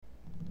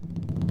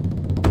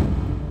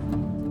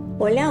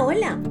Hola,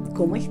 hola,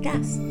 ¿cómo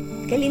estás?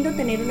 Qué lindo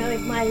tener una vez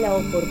más la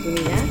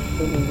oportunidad,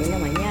 domingo en la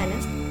mañana,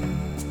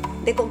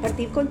 de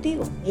compartir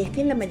contigo. Y es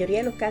que en la mayoría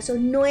de los casos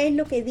no es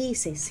lo que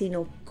dices,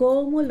 sino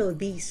cómo lo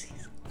dices,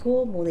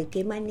 cómo, de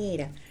qué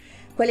manera.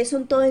 ¿Cuáles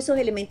son todos esos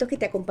elementos que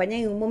te acompañan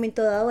en un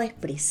momento dado a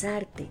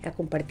expresarte, a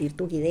compartir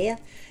tus ideas,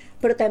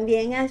 pero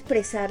también a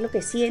expresar lo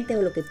que sientes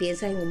o lo que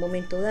piensas en un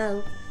momento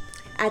dado?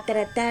 A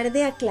tratar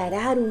de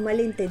aclarar un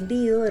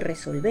malentendido, de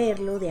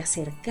resolverlo, de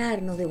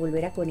acercarnos, de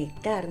volver a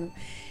conectarnos.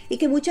 Y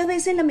que muchas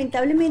veces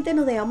lamentablemente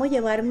nos dejamos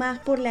llevar más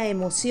por la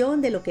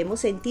emoción de lo que hemos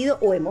sentido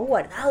o hemos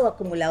guardado,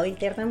 acumulado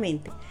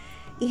internamente.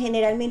 Y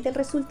generalmente el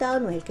resultado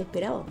no es el que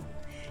esperábamos.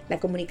 La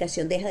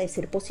comunicación deja de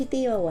ser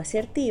positiva o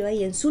asertiva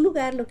y en su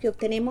lugar lo que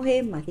obtenemos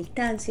es más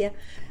distancia,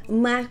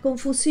 más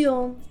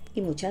confusión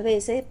y muchas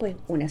veces pues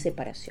una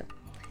separación.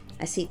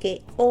 Así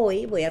que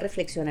hoy voy a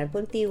reflexionar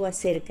contigo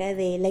acerca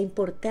de la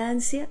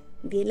importancia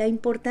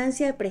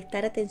de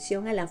prestar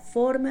atención a la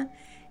forma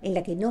en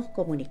la que nos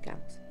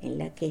comunicamos, en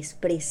la que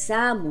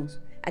expresamos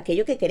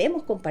aquello que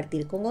queremos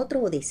compartir con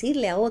otros o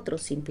decirle a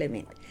otros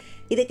simplemente.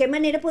 Y de qué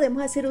manera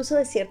podemos hacer uso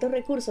de ciertos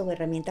recursos o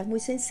herramientas muy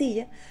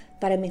sencillas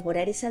para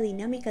mejorar esa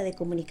dinámica de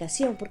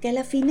comunicación. Porque a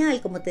la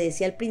final, como te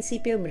decía al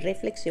principio de mi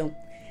reflexión,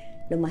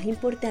 lo más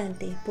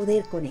importante es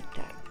poder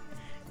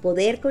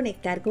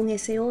conectar con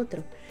ese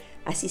otro.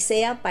 Así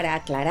sea para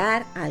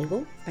aclarar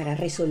algo, para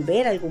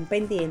resolver algún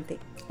pendiente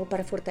o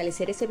para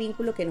fortalecer ese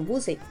vínculo que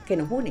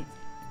nos une,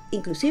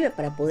 inclusive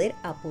para poder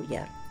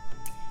apoyar.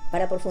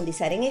 Para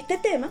profundizar en este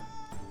tema,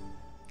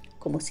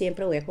 como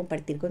siempre voy a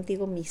compartir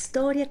contigo mi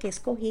historia que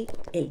escogí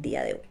el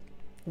día de hoy.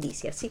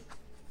 Dice así.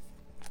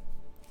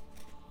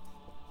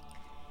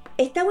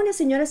 Estaba una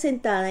señora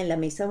sentada en la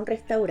mesa de un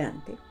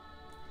restaurante.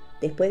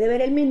 Después de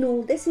ver el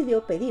menú,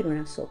 decidió pedir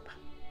una sopa.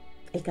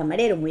 El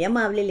camarero, muy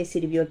amable, le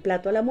sirvió el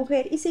plato a la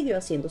mujer y siguió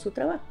haciendo su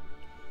trabajo.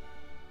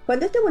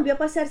 Cuando este volvió a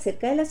pasar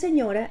cerca de la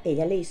señora,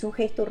 ella le hizo un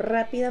gesto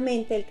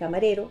rápidamente. El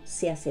camarero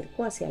se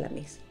acercó hacia la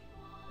mesa.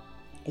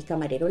 El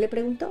camarero le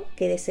preguntó: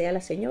 ¿qué desea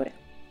la señora?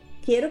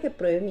 Quiero que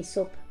pruebe mi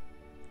sopa.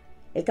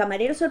 El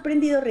camarero,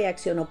 sorprendido,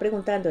 reaccionó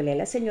preguntándole a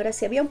la señora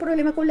si había un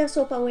problema con la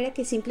sopa o era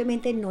que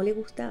simplemente no le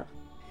gustaba.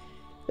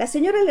 La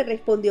señora le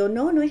respondió: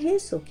 no, no es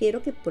eso,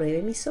 quiero que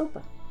pruebe mi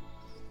sopa.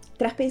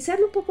 Tras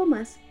pensarlo un poco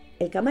más,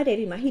 el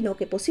camarero imaginó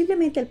que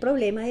posiblemente el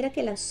problema era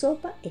que la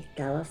sopa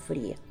estaba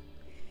fría.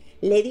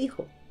 Le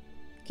dijo: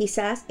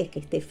 quizás es que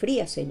esté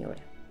fría,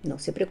 señora. No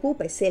se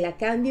preocupe, se la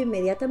cambio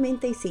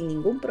inmediatamente y sin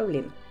ningún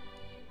problema.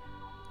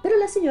 Pero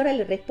la señora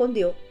le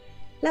respondió: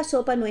 la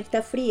sopa no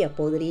está fría,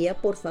 ¿podría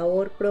por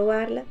favor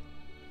probarla?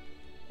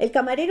 El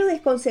camarero,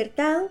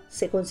 desconcertado,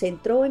 se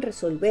concentró en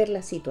resolver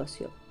la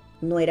situación.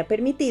 No era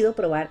permitido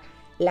probar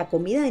la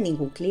comida de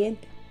ningún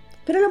cliente.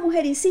 Pero la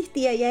mujer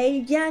insistía y a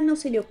él ya no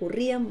se le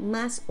ocurrían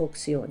más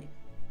opciones.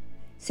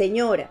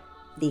 Señora,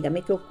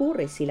 dígame qué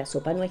ocurre. Si la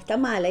sopa no está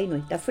mala y no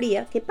está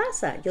fría, ¿qué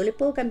pasa? Yo le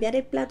puedo cambiar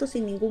el plato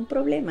sin ningún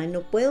problema,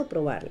 no puedo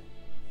probarla.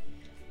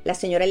 La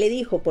señora le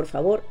dijo: por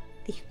favor,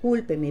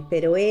 discúlpeme,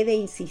 pero he de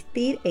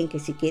insistir en que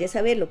si quiere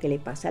saber lo que le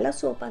pasa a la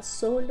sopa,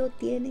 solo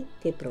tiene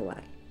que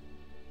probarla.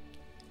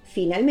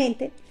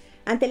 Finalmente,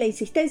 ante la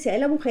insistencia de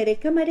la mujer, el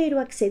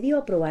camarero accedió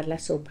a probar la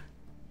sopa.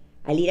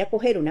 Al ir a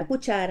coger una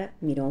cuchara,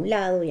 miró a un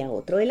lado y a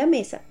otro de la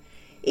mesa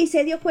y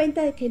se dio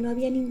cuenta de que no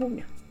había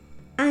ninguna.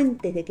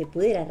 Antes de que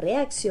pudiera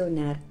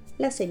reaccionar,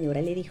 la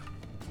señora le dijo: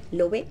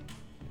 ¿lo ve?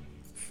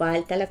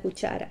 Falta la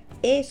cuchara.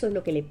 Eso es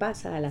lo que le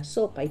pasa a la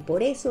sopa y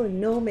por eso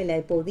no me la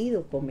he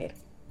podido comer.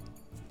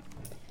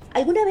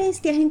 ¿Alguna vez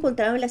te has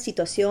encontrado en la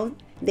situación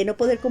de no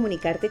poder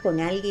comunicarte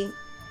con alguien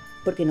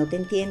porque no te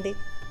entiende?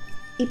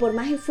 Y por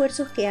más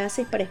esfuerzos que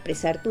haces para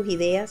expresar tus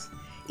ideas,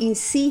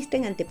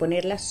 insisten en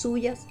anteponer las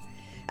suyas.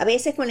 A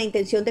veces con la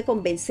intención de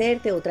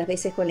convencerte, otras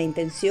veces con la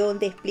intención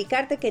de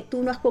explicarte que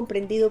tú no has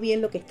comprendido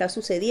bien lo que está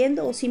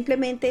sucediendo o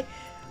simplemente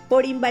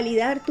por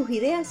invalidar tus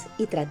ideas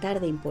y tratar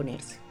de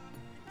imponerse.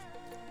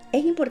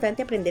 Es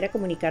importante aprender a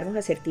comunicarnos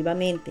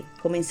asertivamente,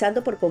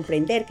 comenzando por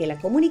comprender que la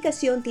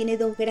comunicación tiene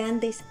dos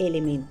grandes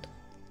elementos: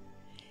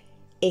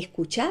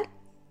 escuchar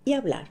y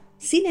hablar.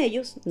 Sin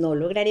ellos no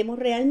lograremos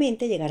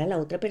realmente llegar a la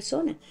otra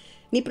persona,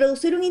 ni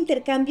producir un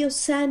intercambio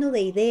sano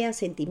de ideas,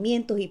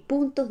 sentimientos y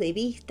puntos de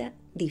vista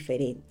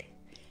diferentes,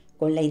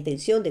 con la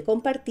intención de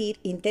compartir,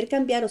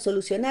 intercambiar o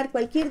solucionar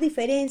cualquier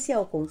diferencia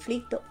o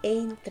conflicto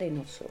entre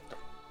nosotros.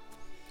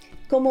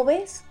 Como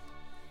ves,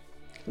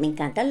 me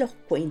encantan los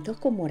cuentos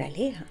con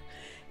moraleja,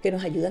 que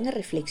nos ayudan a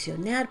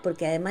reflexionar,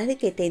 porque además de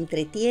que te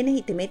entretienes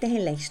y te metes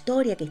en la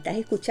historia que estás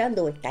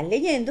escuchando o estás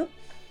leyendo,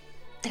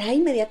 trae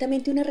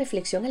inmediatamente una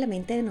reflexión a la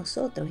mente de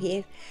nosotros, y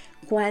es: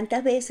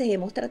 ¿cuántas veces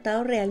hemos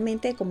tratado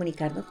realmente de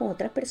comunicarnos con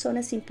otras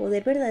personas sin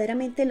poder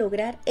verdaderamente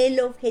lograr el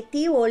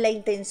objetivo o la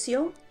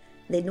intención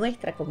de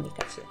nuestra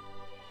comunicación?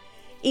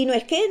 Y no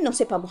es que no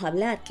sepamos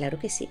hablar, claro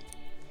que sí,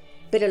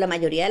 pero la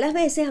mayoría de las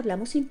veces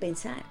hablamos sin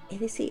pensar,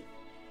 es decir,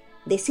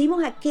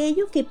 decimos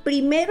aquello que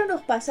primero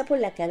nos pasa por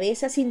la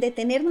cabeza sin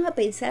detenernos a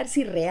pensar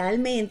si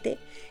realmente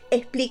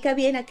explica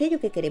bien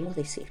aquello que queremos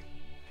decir.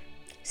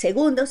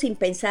 Segundo, sin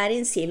pensar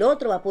en si el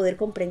otro va a poder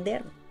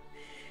comprendernos.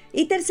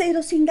 Y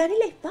tercero, sin dar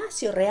el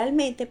espacio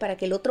realmente para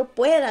que el otro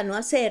pueda no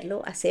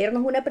hacerlo,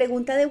 hacernos una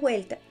pregunta de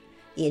vuelta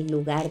y en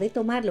lugar de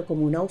tomarlo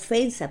como una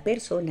ofensa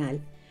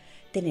personal,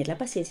 tener la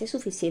paciencia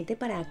suficiente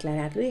para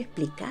aclararlo y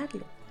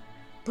explicarlo.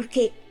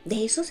 Porque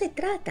de eso se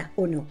trata,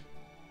 ¿o no?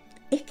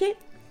 Es que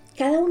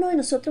cada uno de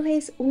nosotros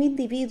es un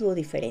individuo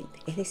diferente.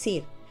 Es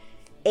decir,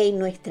 en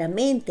nuestra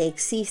mente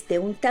existe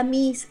un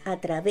tamiz a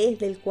través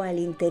del cual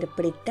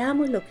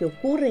interpretamos lo que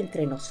ocurre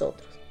entre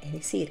nosotros. Es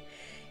decir,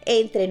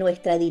 entre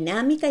nuestra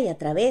dinámica y a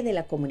través de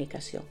la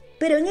comunicación.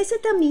 Pero en ese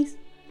tamiz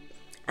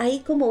hay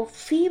como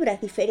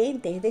fibras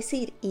diferentes, es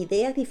decir,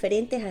 ideas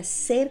diferentes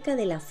acerca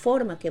de la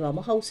forma que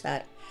vamos a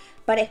usar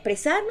para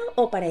expresarnos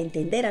o para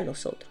entender a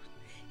los otros.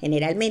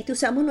 Generalmente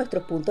usamos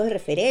nuestros puntos de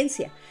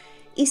referencia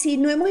y si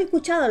no hemos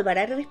escuchado hablar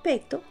al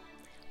respecto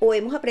o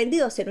hemos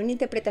aprendido a hacer una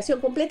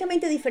interpretación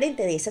completamente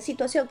diferente de esa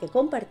situación que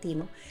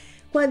compartimos,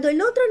 cuando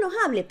el otro nos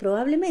hable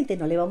probablemente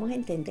no le vamos a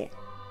entender.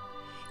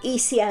 Y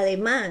si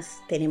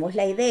además tenemos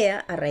la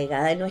idea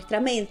arraigada en nuestra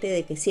mente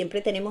de que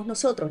siempre tenemos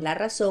nosotros la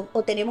razón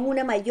o tenemos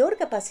una mayor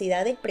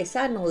capacidad de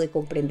expresarnos o de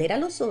comprender a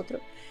los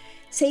otros,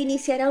 se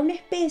iniciará una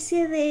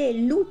especie de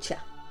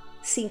lucha,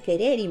 sin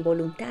querer,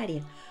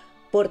 involuntaria,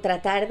 por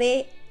tratar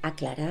de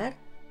aclarar,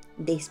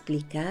 de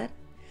explicar,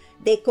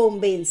 de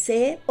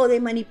convencer o de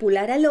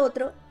manipular al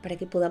otro para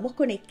que podamos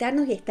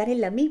conectarnos y estar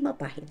en la misma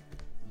página.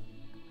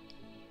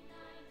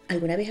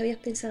 ¿Alguna vez habías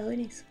pensado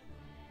en eso?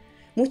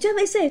 Muchas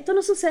veces esto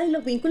no sucede en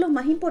los vínculos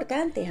más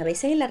importantes, a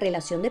veces en la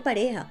relación de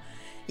pareja.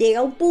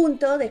 Llega un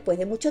punto, después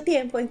de mucho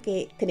tiempo, en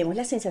que tenemos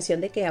la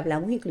sensación de que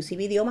hablamos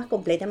inclusive idiomas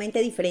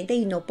completamente diferentes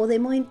y no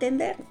podemos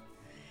entendernos.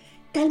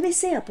 Tal vez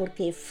sea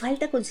porque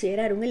falta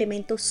considerar un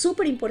elemento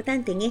súper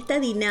importante en esta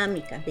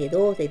dinámica de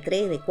 2, de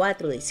 3, de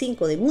 4, de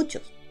 5, de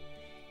muchos.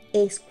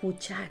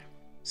 Escuchar,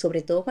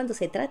 sobre todo cuando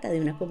se trata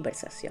de una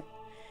conversación.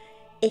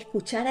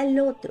 Escuchar al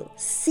otro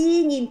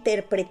sin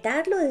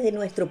interpretarlo desde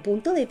nuestro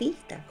punto de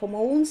vista,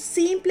 como un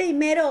simple y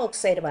mero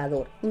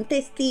observador, un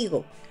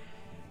testigo.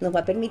 Nos va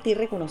a permitir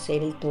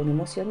reconocer el tono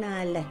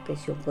emocional, la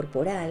expresión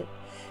corporal,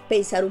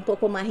 pensar un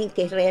poco más en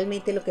qué es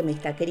realmente lo que me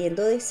está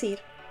queriendo decir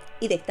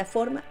y de esta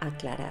forma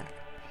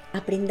aclarar.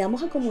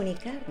 Aprendamos a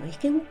comunicarnos, es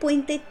que es un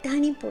puente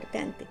tan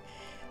importante,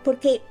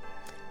 porque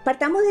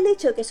partamos del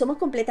hecho de que somos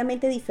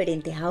completamente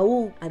diferentes,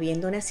 aún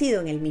habiendo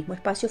nacido en el mismo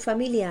espacio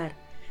familiar,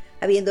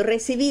 habiendo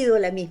recibido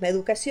la misma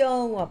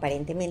educación o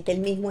aparentemente el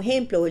mismo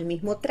ejemplo o el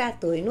mismo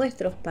trato de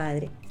nuestros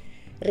padres,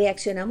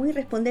 reaccionamos y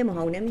respondemos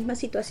a una misma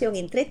situación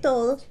entre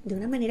todos de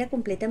una manera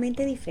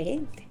completamente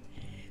diferente.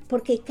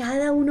 Porque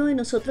cada uno de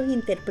nosotros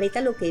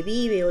interpreta lo que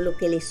vive o lo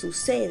que le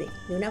sucede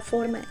de una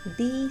forma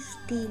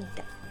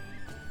distinta.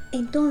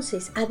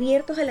 Entonces,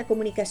 abiertos a la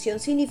comunicación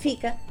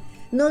significa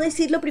no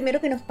decir lo primero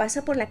que nos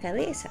pasa por la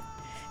cabeza,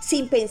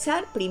 sin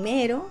pensar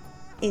primero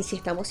en si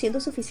estamos siendo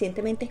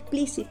suficientemente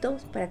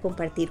explícitos para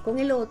compartir con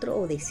el otro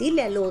o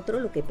decirle al otro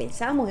lo que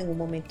pensamos en un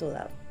momento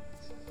dado.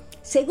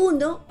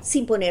 Segundo,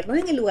 sin ponernos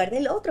en el lugar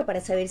del otro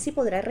para saber si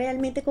podrá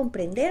realmente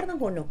comprendernos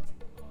o no.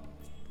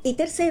 Y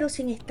tercero,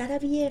 sin estar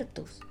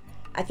abiertos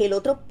a que el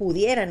otro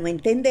pudiera no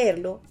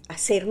entenderlo,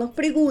 hacernos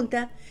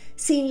preguntas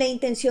sin la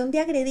intención de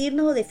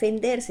agredirnos o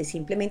defenderse,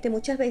 simplemente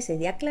muchas veces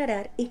de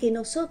aclarar y que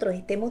nosotros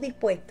estemos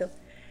dispuestos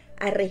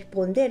a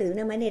responder de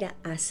una manera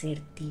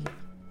asertiva.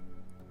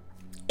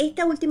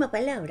 Esta última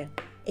palabra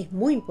es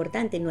muy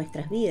importante en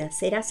nuestras vidas,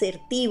 ser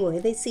asertivos,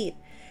 es decir,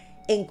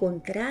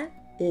 encontrar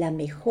la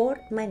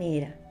mejor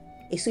manera.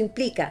 Eso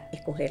implica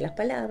escoger las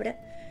palabras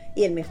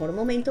y el mejor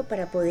momento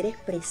para poder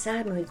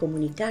expresarnos y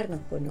comunicarnos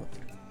con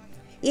otros.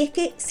 Y es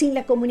que sin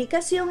la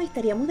comunicación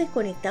estaríamos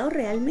desconectados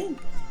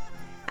realmente.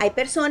 Hay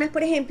personas,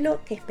 por ejemplo,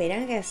 que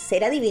esperan a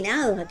ser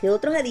adivinados, a que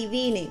otros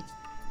adivinen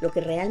lo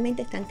que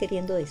realmente están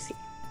queriendo decir,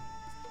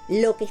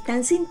 lo que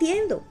están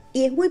sintiendo.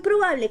 Y es muy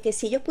probable que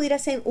si ellos pudieran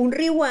hacer un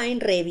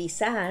rewind,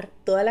 revisar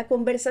toda la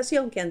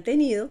conversación que han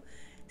tenido,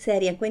 se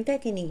darían cuenta de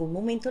que en ningún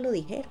momento lo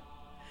dijeron,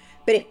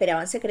 pero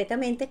esperaban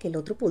secretamente que el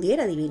otro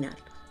pudiera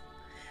adivinarlo.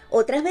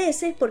 Otras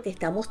veces porque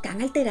estamos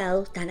tan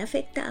alterados, tan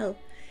afectados,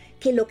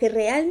 que lo que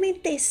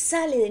realmente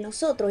sale de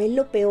nosotros es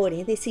lo peor,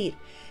 es decir,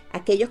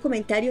 aquellos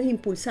comentarios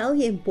impulsados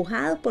y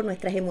empujados por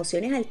nuestras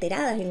emociones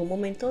alteradas en un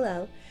momento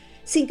dado,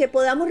 sin que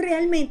podamos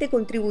realmente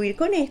contribuir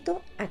con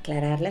esto a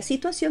aclarar la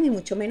situación y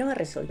mucho menos a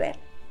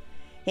resolverla.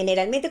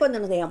 Generalmente cuando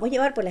nos dejamos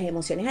llevar por las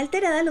emociones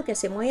alteradas, lo que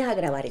hacemos es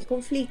agravar el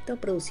conflicto,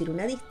 producir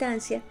una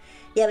distancia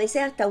y a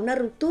veces hasta una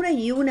ruptura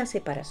y una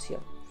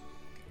separación.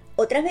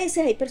 Otras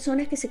veces hay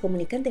personas que se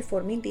comunican de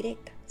forma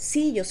indirecta.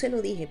 Sí, yo se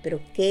lo dije, pero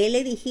 ¿qué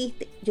le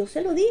dijiste? Yo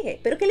se lo dije,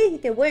 pero ¿qué le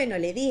dijiste? Bueno,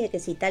 le dije que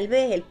si tal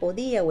vez él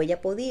podía o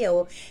ella podía,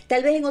 o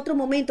tal vez en otro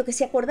momento que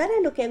se acordara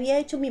de lo que había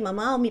hecho mi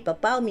mamá o mi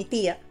papá o mi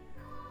tía.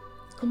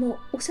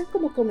 Usan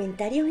como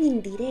comentarios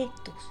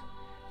indirectos,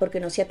 porque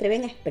no se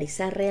atreven a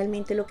expresar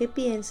realmente lo que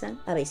piensan,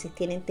 a veces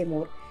tienen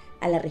temor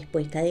a la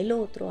respuesta del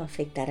otro, a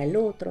afectar al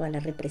otro, a la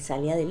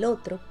represalia del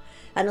otro,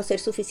 a no ser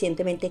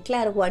suficientemente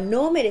claros o a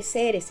no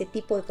merecer ese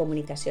tipo de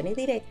comunicaciones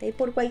directas y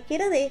por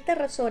cualquiera de estas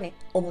razones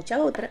o muchas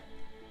otras,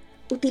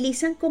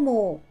 utilizan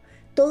como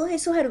todos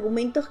esos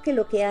argumentos que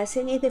lo que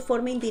hacen es de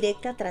forma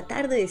indirecta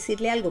tratar de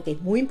decirle algo que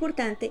es muy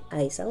importante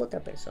a esa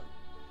otra persona.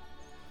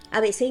 A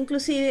veces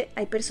inclusive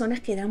hay personas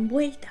que dan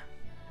vuelta.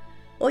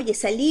 Oye,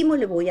 salimos,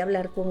 le voy a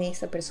hablar con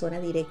esa persona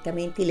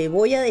directamente y le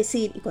voy a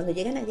decir, y cuando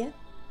llegan allá,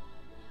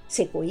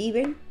 se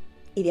cohíben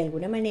y de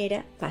alguna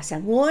manera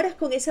pasan horas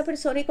con esa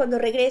persona y cuando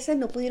regresan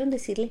no pudieron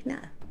decirles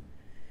nada.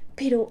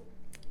 Pero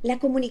la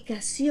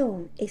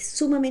comunicación es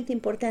sumamente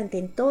importante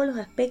en todos los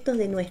aspectos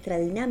de nuestra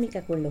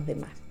dinámica con los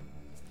demás,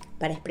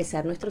 para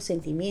expresar nuestros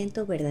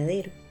sentimientos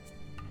verdaderos,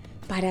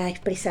 para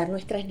expresar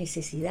nuestras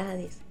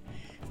necesidades,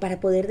 para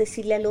poder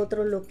decirle al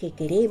otro lo que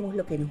queremos,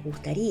 lo que nos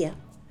gustaría,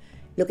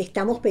 lo que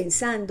estamos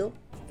pensando,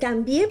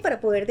 también para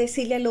poder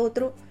decirle al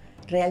otro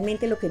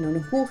realmente lo que no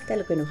nos gusta,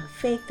 lo que nos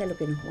afecta, lo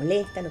que nos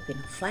molesta, lo que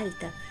nos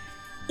falta.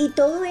 Y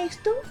todo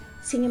esto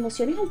sin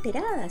emociones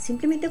alteradas,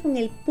 simplemente con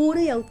el puro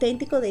y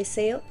auténtico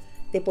deseo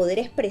de poder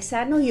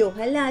expresarnos y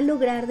ojalá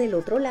lograr del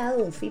otro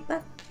lado un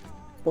feedback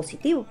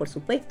positivo, por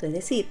supuesto, es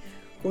decir,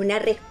 una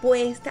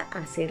respuesta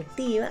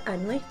asertiva a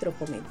nuestro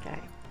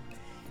comentario.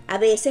 A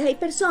veces hay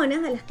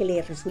personas a las que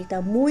les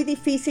resulta muy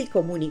difícil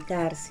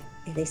comunicarse,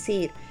 es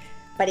decir,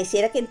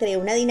 pareciera que entre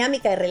una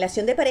dinámica de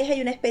relación de pareja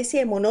hay una especie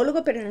de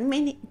monólogo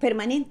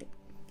permanente.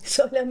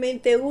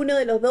 Solamente uno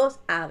de los dos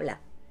habla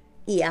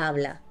y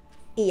habla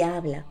y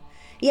habla.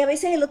 Y a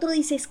veces el otro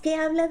dice, es que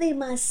habla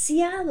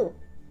demasiado.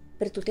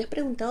 Pero tú te has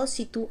preguntado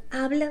si tú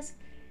hablas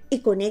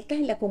y conectas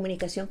en la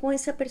comunicación con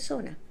esa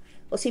persona.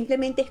 O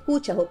simplemente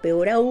escuchas, o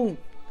peor aún,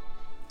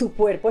 tu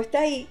cuerpo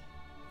está ahí,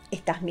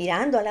 estás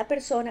mirando a la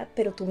persona,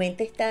 pero tu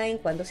mente está en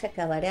cuándo se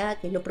acabará,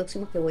 qué es lo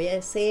próximo que voy a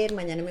hacer,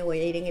 mañana me voy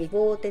a ir en el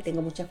bote,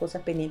 tengo muchas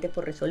cosas pendientes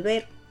por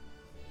resolver.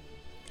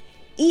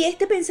 Y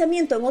este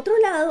pensamiento en otro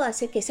lado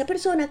hace que esa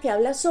persona que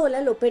habla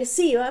sola lo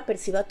perciba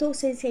tu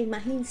ausencia y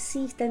más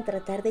insista en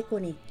tratar de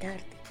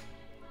conectarte.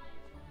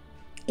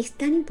 Es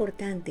tan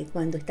importante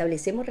cuando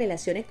establecemos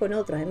relaciones con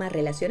otros, además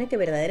relaciones que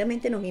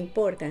verdaderamente nos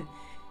importan,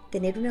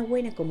 tener una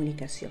buena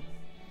comunicación.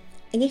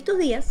 En estos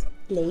días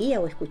leía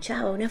o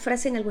escuchaba una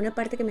frase en alguna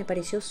parte que me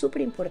pareció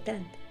súper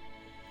importante.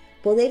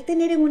 Poder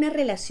tener en una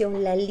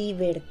relación la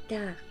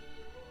libertad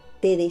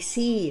de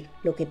decir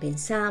lo que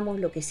pensamos,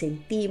 lo que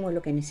sentimos,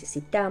 lo que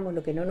necesitamos,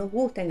 lo que no nos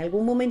gusta en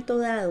algún momento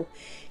dado,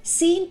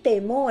 sin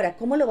temor a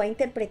cómo lo va a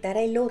interpretar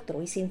el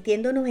otro y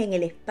sintiéndonos en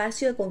el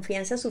espacio de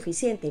confianza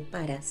suficiente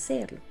para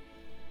hacerlo.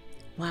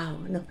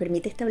 Wow, nos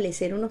permite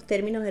establecer unos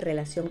términos de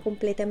relación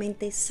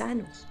completamente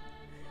sanos,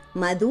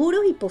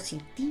 maduros y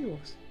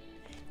positivos.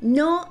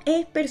 No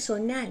es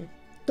personal,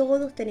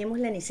 todos tenemos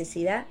la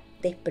necesidad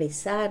de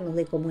expresarnos,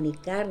 de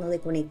comunicarnos, de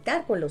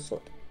conectar con los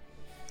otros.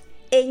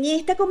 En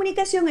esta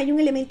comunicación hay un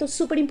elemento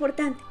súper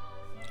importante,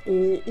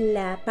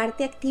 la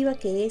parte activa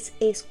que es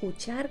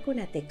escuchar con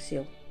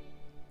atención.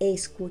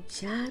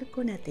 Escuchar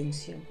con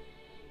atención.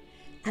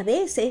 A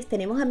veces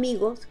tenemos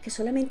amigos que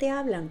solamente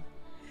hablan,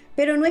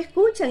 pero no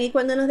escuchan y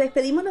cuando nos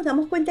despedimos nos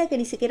damos cuenta de que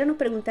ni siquiera nos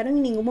preguntaron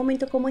en ningún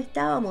momento cómo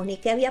estábamos, ni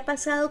qué había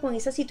pasado con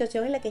esa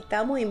situación en la que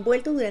estábamos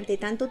envueltos durante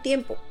tanto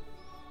tiempo.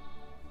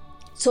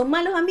 ¿Son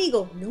malos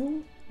amigos?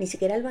 No, ni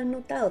siquiera lo han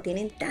notado,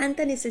 tienen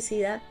tanta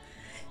necesidad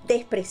de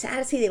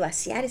expresarse y de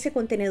vaciar ese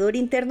contenedor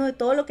interno de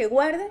todo lo que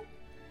guardan,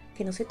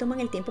 que no se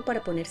toman el tiempo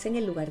para ponerse en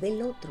el lugar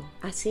del otro.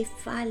 Hace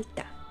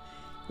falta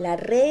la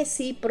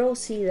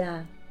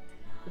reciprocidad.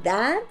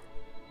 Dar.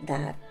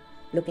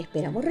 Lo que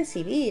esperamos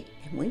recibir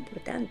es muy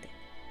importante.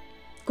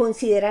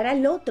 Considerar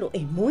al otro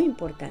es muy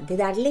importante.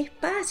 Darle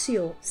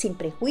espacio, sin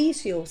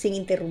prejuicio, sin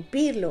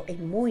interrumpirlo, es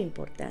muy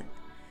importante.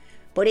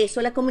 Por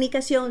eso la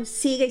comunicación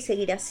sigue y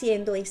seguirá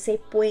siendo ese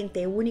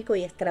puente único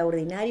y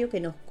extraordinario que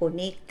nos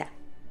conecta,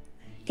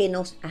 que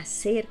nos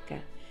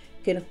acerca,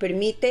 que nos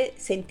permite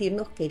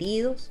sentirnos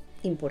queridos,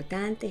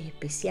 importantes,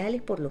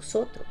 especiales por los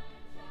otros.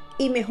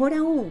 Y mejor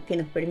aún, que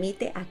nos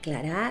permite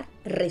aclarar,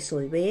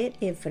 resolver,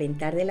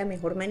 enfrentar de la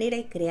mejor manera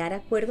y crear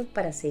acuerdos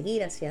para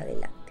seguir hacia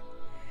adelante.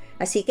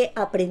 Así que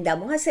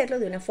aprendamos a hacerlo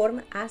de una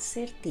forma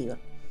asertiva.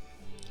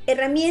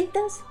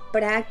 Herramientas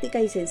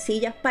prácticas y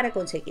sencillas para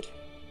conseguirlo.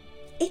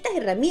 Estas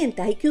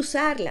herramientas hay que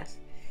usarlas.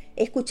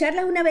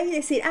 Escucharlas una vez y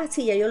decir,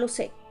 sí, ya yo lo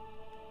sé.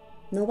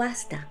 No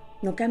basta,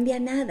 no cambia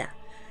nada.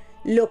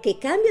 Lo que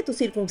cambia tu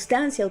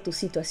circunstancia o tu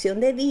situación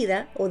de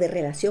vida o de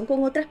relación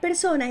con otras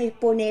personas es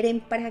poner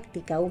en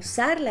práctica,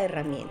 usar la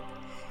herramienta.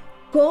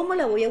 ¿Cómo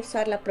la voy a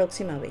usar la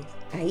próxima vez?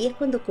 Ahí es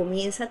cuando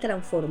comienza a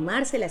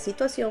transformarse la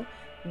situación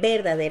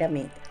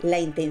verdaderamente. La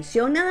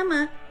intención nada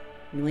más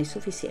no es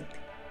suficiente.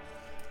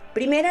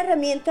 Primera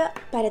herramienta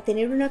para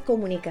tener una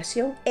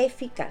comunicación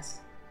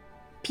eficaz.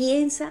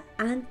 Piensa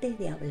antes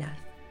de hablar.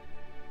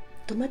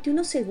 Tómate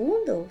unos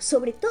segundos,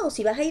 sobre todo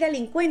si vas a ir al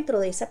encuentro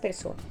de esa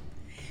persona.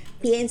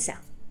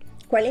 Piensa,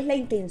 ¿cuál es la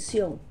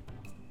intención?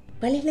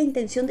 ¿Cuál es la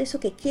intención de eso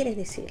que quieres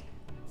decirle?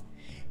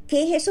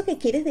 ¿Qué es eso que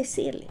quieres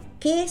decirle?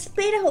 ¿Qué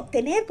esperas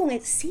obtener con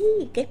él? Sí,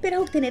 ¿qué esperas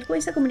obtener con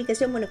esa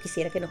comunicación? Bueno,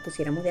 quisiera que nos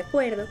pusiéramos de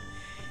acuerdo.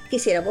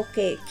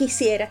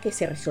 quisiera que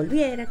se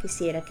resolviera,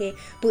 quisiera que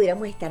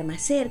pudiéramos estar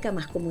más cerca,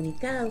 más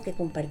comunicados, que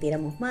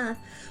compartiéramos más,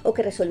 o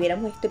que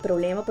resolviéramos este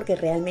problema porque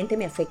realmente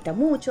me afecta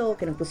mucho, o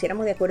que nos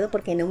pusiéramos de acuerdo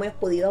porque no hemos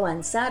podido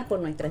avanzar por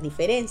nuestras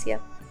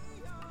diferencias.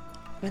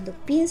 Cuando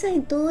piensas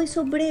en todo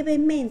eso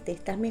brevemente,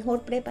 estás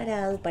mejor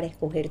preparado para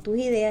escoger tus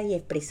ideas y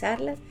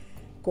expresarlas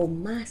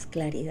con más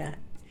claridad.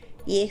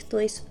 Y esto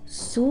es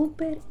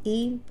súper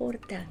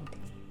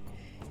importante.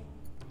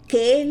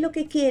 ¿Qué es lo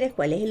que quieres?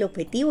 ¿Cuál es el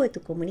objetivo de tu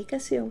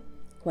comunicación?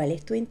 ¿Cuál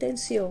es tu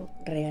intención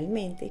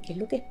realmente? ¿Qué es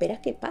lo que esperas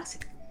que pase?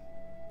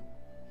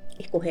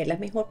 Escoger las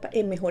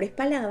mejores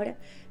palabras,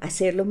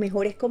 hacer los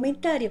mejores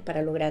comentarios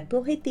para lograr tu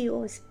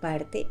objetivo es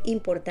parte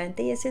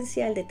importante y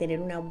esencial de tener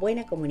una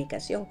buena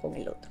comunicación con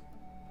el otro.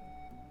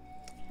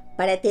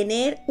 Para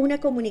tener una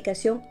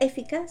comunicación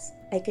eficaz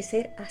hay que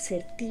ser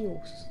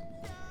asertivos.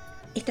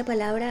 Esta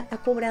palabra ha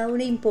cobrado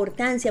una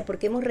importancia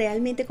porque hemos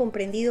realmente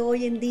comprendido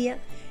hoy en día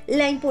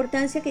la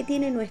importancia que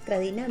tiene nuestra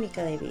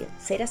dinámica de vida.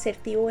 Ser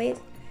asertivo es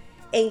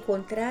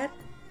encontrar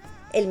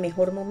el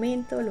mejor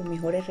momento, los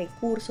mejores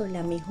recursos,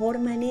 la mejor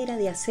manera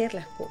de hacer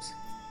las cosas,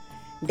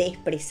 de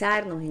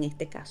expresarnos en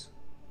este caso.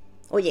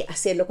 Oye,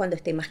 hacerlo cuando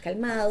esté más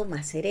calmado,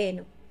 más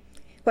sereno,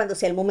 cuando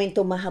sea el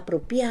momento más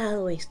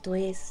apropiado. Esto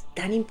es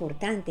tan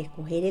importante,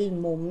 escoger el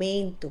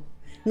momento.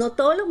 No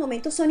todos los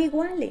momentos son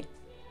iguales.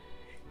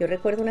 Yo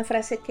recuerdo una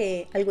frase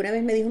que alguna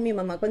vez me dijo mi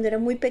mamá cuando era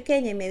muy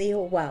pequeña y me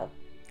dijo, wow,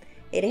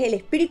 eres el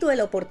espíritu de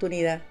la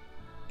oportunidad.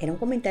 Era un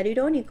comentario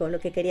irónico. Lo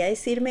que quería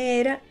decirme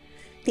era,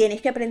 tienes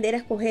que aprender a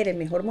escoger el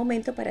mejor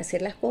momento para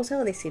hacer las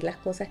cosas o decir las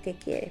cosas que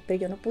quieres.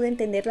 Pero yo no pude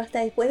entenderlo hasta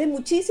después de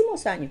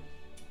muchísimos años.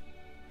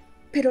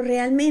 Pero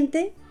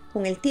realmente,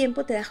 con el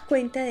tiempo te das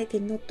cuenta de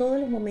que no todos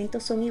los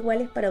momentos son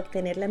iguales para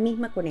obtener la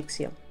misma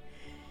conexión.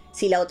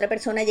 Si la otra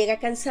persona llega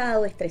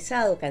cansado,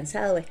 estresado,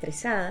 cansada o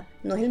estresada,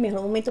 no es el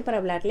mejor momento para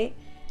hablarle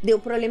de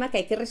un problema que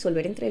hay que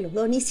resolver entre los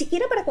dos, ni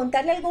siquiera para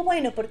contarle algo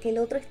bueno, porque el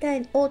otro está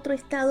en otro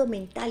estado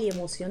mental y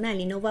emocional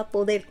y no va a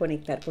poder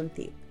conectar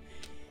contigo.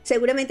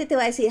 Seguramente te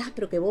va a decir,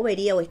 pero qué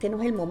bobería, o este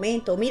no es el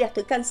momento, o mira,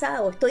 estoy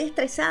cansada, o estoy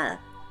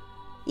estresada.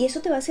 Y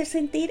eso te va a hacer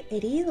sentir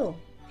herido,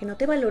 que no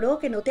te valoró,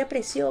 que no te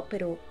apreció,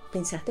 pero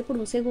pensaste por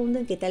un segundo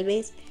en que tal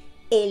vez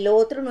el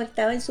otro no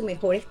estaba en su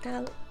mejor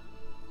estado.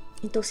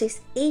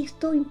 Entonces,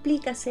 esto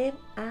implica ser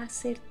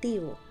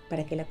asertivo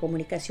para que la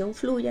comunicación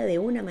fluya de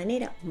una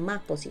manera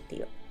más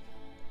positiva.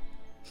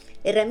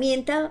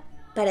 Herramienta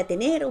para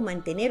tener o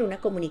mantener una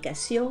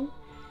comunicación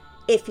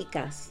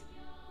eficaz.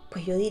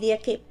 Pues yo diría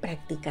que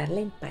practicar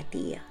la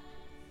empatía.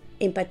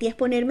 Empatía es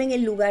ponerme en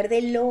el lugar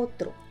del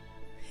otro.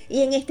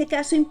 Y en este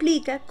caso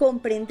implica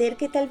comprender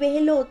que tal vez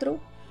el otro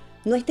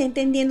no está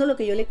entendiendo lo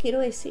que yo le quiero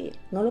decir,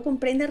 no lo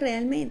comprende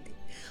realmente.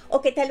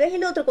 O que tal vez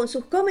el otro con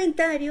sus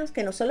comentarios,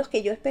 que no son los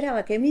que yo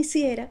esperaba que me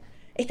hiciera,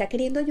 está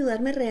queriendo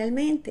ayudarme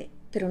realmente,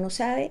 pero no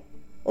sabe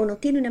o no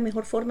tiene una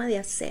mejor forma de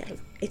hacerlo.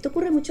 Esto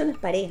ocurre mucho en las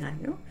parejas,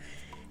 ¿no?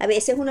 A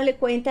veces uno le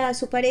cuenta a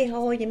su pareja,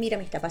 oye, mira,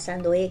 me está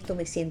pasando esto,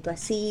 me siento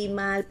así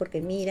mal,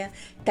 porque mira,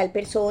 tal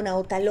persona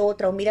o tal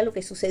otra, o mira lo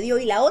que sucedió,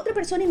 y la otra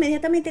persona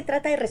inmediatamente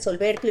trata de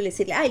resolverlo y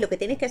decirle, ay, lo que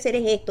tienes que hacer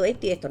es esto,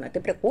 esto y esto, no te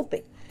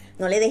preocupes,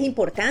 no le des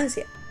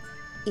importancia.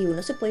 Y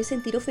uno se puede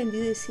sentir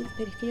ofendido y decir,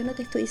 pero es que yo no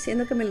te estoy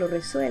diciendo que me lo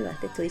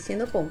resuelvas, te estoy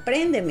diciendo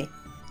compréndeme,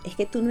 es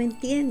que tú no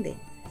entiendes.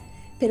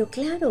 Pero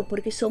claro,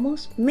 porque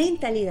somos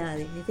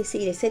mentalidades, es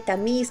decir, ese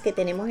tamiz que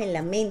tenemos en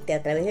la mente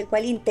a través del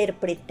cual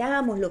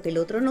interpretamos lo que el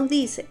otro nos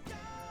dice,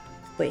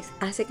 pues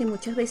hace que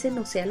muchas veces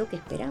no sea lo que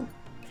esperamos.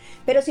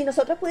 Pero si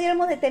nosotros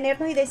pudiéramos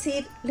detenernos y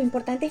decir, lo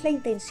importante es la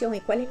intención.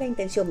 ¿Y cuál es la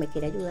intención? Me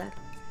quiere ayudar,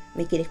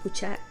 me quiere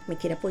escuchar, me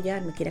quiere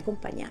apoyar, me quiere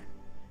acompañar.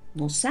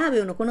 No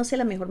sabe o no conoce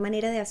la mejor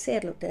manera de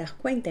hacerlo, te das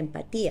cuenta,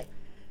 empatía.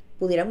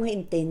 Pudiéramos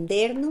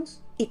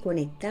entendernos y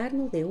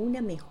conectarnos de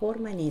una mejor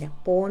manera.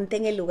 Ponte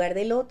en el lugar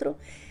del otro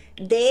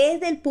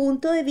desde el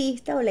punto de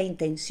vista o la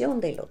intención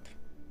del otro.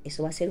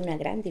 Eso va a ser una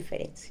gran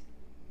diferencia.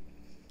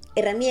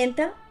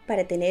 Herramienta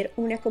para tener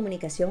una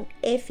comunicación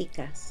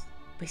eficaz.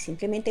 Pues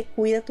simplemente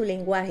cuida tu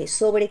lenguaje,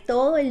 sobre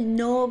todo el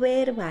no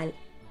verbal.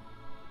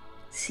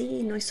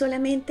 Sí, no es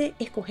solamente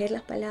escoger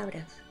las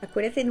palabras.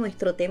 Acuérdate de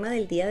nuestro tema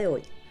del día de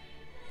hoy.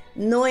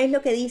 No es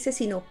lo que dices,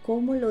 sino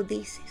cómo lo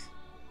dices.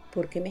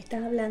 ¿Por qué me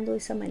estás hablando de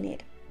esa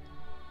manera?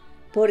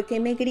 ¿Por qué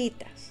me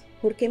gritas?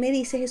 ¿Por qué me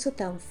dices eso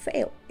tan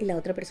feo? Y la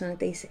otra persona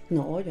te dice,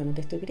 no, yo no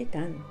te estoy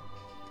gritando.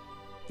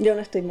 Yo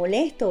no estoy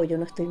molesto o yo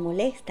no estoy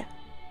molesta.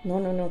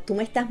 No, tú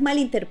me estás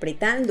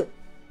malinterpretando.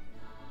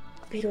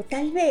 Pero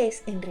tal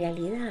vez, en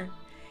realidad,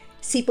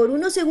 si por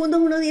unos segundos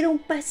uno diera un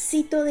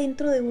pasito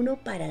dentro de uno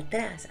para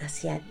atrás,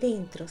 hacia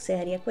adentro, se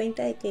daría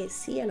cuenta de que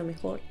sí, a lo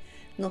mejor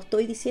no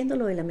estoy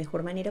diciéndolo de la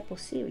mejor manera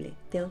posible.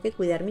 Tengo que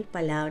cuidar mis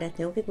palabras,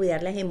 tengo que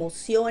cuidar las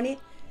emociones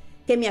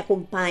que me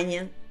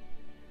acompañan.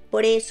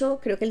 Por eso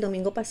creo que el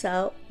domingo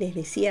pasado les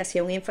decía,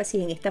 hacía un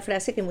énfasis en esta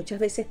frase que muchas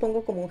veces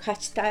pongo como un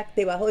hashtag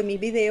debajo de mis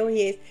videos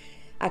y es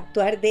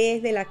actuar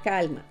desde la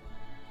calma.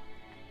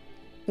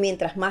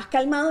 Mientras más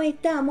calmados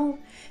estamos,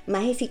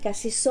 más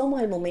eficaces somos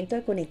al momento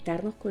de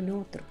conectarnos con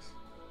otros,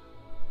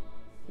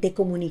 de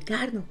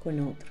comunicarnos con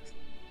otros.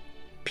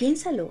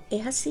 Piénsalo,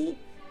 es así.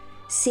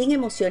 Sin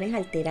emociones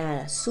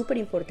alteradas, súper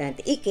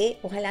importante. Y que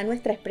ojalá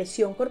nuestra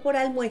expresión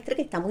corporal muestre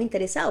que estamos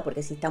interesados,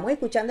 porque si estamos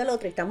escuchando al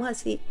otro y estamos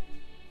así,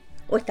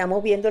 o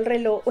estamos viendo el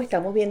reloj, o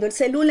estamos viendo el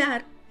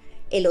celular,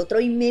 el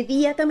otro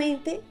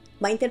inmediatamente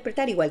va a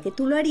interpretar igual que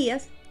tú lo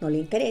harías, no le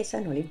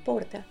interesa, no le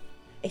importa,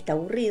 está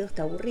aburrido,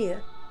 está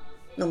aburrida,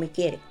 no me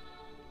quiere.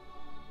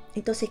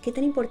 Entonces, ¿qué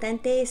tan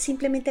importante es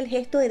simplemente el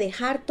gesto de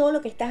dejar todo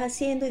lo que estás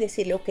haciendo y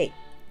decirle, ok,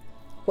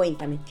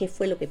 cuéntame, ¿qué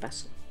fue lo que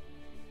pasó?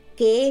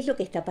 ¿Qué es lo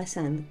que está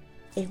pasando?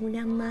 Es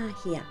una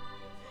magia,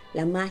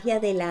 la magia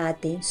de la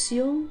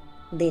atención,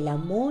 del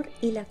amor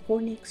y la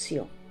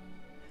conexión.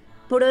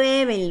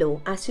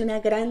 Pruébenlo, hace una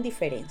gran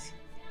diferencia.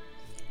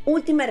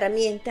 Última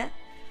herramienta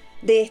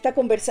de esta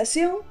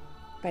conversación: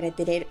 para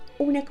tener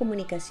una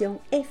comunicación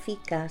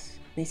eficaz,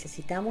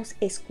 necesitamos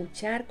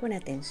escuchar con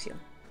atención.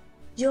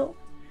 Yo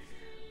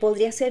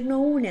podría hacer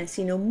no una,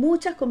 sino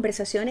muchas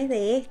conversaciones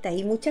de estas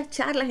y muchas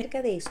charlas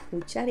acerca de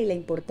escuchar y la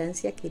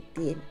importancia que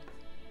tiene.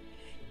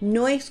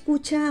 No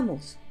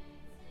escuchamos.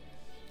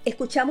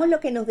 Escuchamos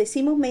lo que nos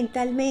decimos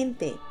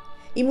mentalmente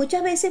y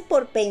muchas veces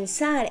por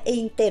pensar e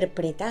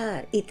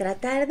interpretar y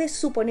tratar de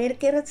suponer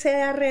que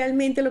sea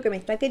realmente lo que me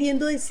está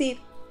queriendo decir,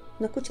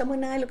 no escuchamos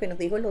nada de lo que nos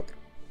dijo el otro.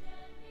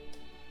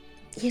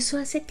 Y eso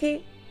hace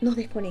que nos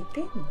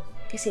desconectemos,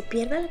 que se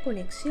pierda la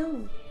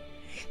conexión.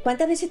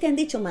 ¿Cuántas veces te han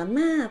dicho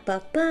mamá,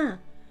 papá,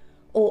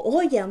 o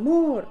oye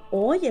amor,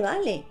 o oye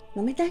vale,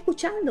 no me estás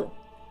escuchando?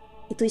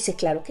 Y tú dices,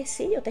 claro que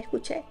sí, yo te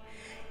escuché.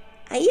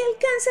 Ahí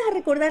alcanzas a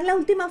recordar la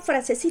última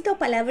frasecita o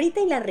palabrita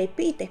y la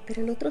repites,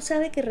 pero el otro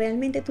sabe que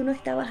realmente tú no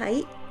estabas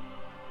ahí.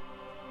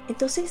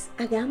 Entonces,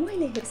 hagamos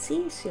el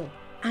ejercicio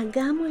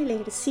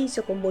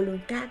con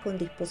voluntad, con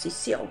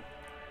disposición,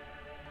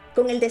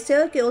 con el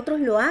deseo de que otros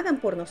lo hagan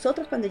por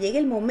nosotros cuando llegue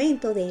el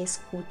momento de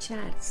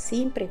escuchar,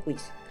 sin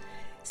prejuicio,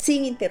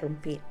 sin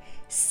interrumpir,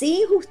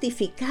 sin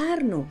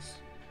justificarnos,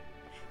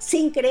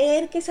 sin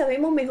creer que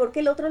sabemos mejor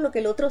que el otro lo que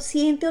el otro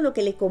siente o lo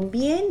que le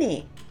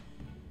conviene.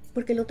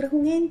 Porque el otro es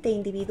un ente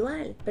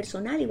individual,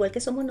 personal, igual que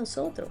somos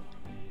nosotros.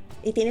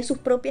 Y tiene sus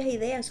propias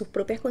ideas, sus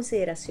propias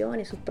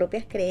consideraciones, sus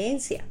propias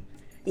creencias.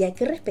 Y hay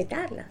que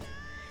respetarlas.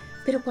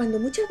 Pero cuando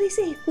muchas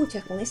veces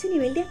escuchas con ese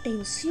nivel de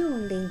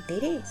atención, de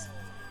interés,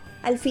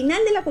 al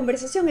final de la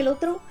conversación el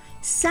otro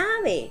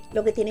sabe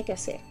lo que tiene que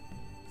hacer.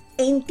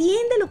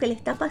 Entiende lo que le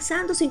está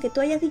pasando sin que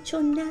tú hayas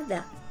dicho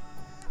nada.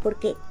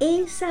 Porque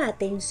esa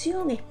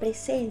atención es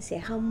presencia,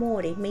 es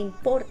amor, es me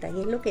importa.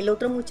 Y es lo que el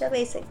otro muchas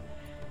veces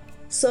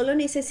solo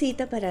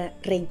necesita para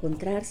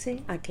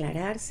reencontrarse,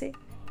 aclararse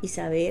y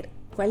saber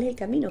cuál es el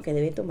camino que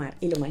debe tomar.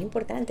 Y lo más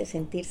importante,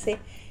 sentirse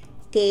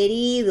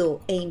querido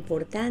e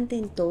importante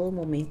en todo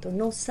momento.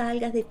 No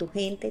salgas de tu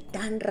gente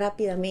tan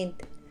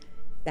rápidamente.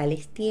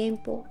 Dales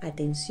tiempo,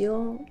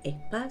 atención,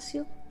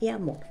 espacio y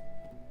amor.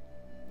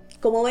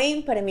 Como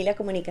ven, para mí la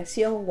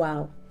comunicación,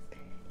 wow,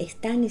 es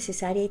tan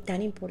necesaria y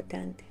tan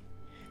importante.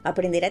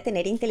 Aprender a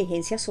tener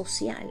inteligencia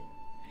social.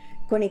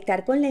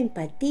 Conectar con la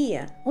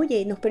empatía,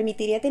 oye, nos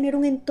permitiría tener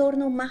un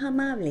entorno más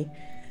amable,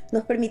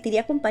 nos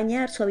permitiría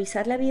acompañar,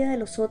 suavizar la vida de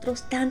los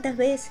otros tantas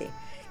veces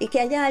y que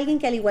haya alguien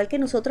que al igual que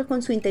nosotros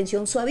con su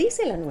intención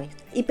suavice la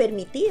nuestra y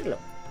permitirlo,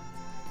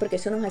 porque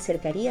eso nos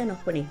acercaría, nos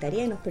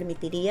conectaría y nos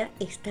permitiría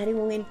estar en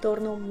un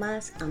entorno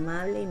más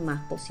amable y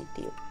más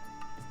positivo.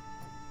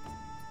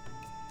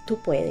 Tú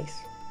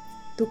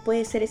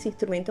puedes ser ese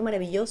instrumento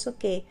maravilloso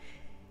que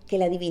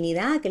la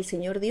divinidad, que el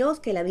Señor Dios,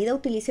 que la vida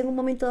utilice en un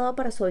momento dado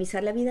para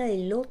suavizar la vida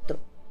del otro.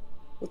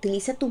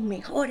 Utiliza tus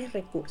mejores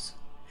recursos.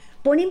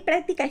 Pon en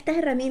práctica estas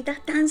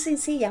herramientas tan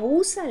sencillas,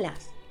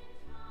 úsalas.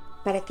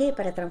 ¿Para qué?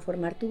 Para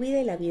transformar tu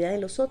vida y la vida de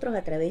los otros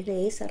a través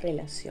de esa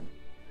relación.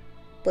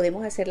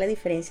 Podemos hacer la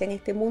diferencia en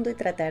este mundo y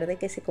tratar de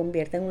que se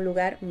convierta en un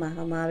lugar más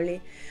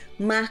amable,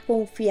 más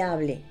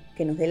confiable,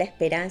 que nos dé la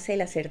esperanza y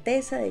la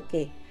certeza de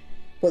que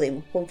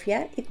podemos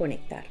confiar y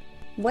conectar.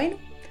 Bueno,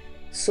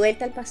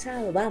 suelta el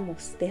pasado,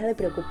 vamos, deja de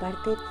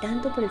preocuparte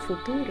tanto por el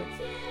futuro.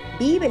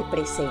 Vive el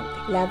presente,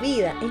 la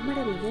vida es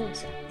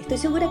maravillosa. Estoy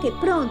segura que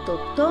pronto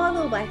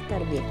todo va a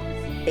estar bien.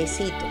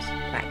 Besitos,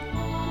 bye.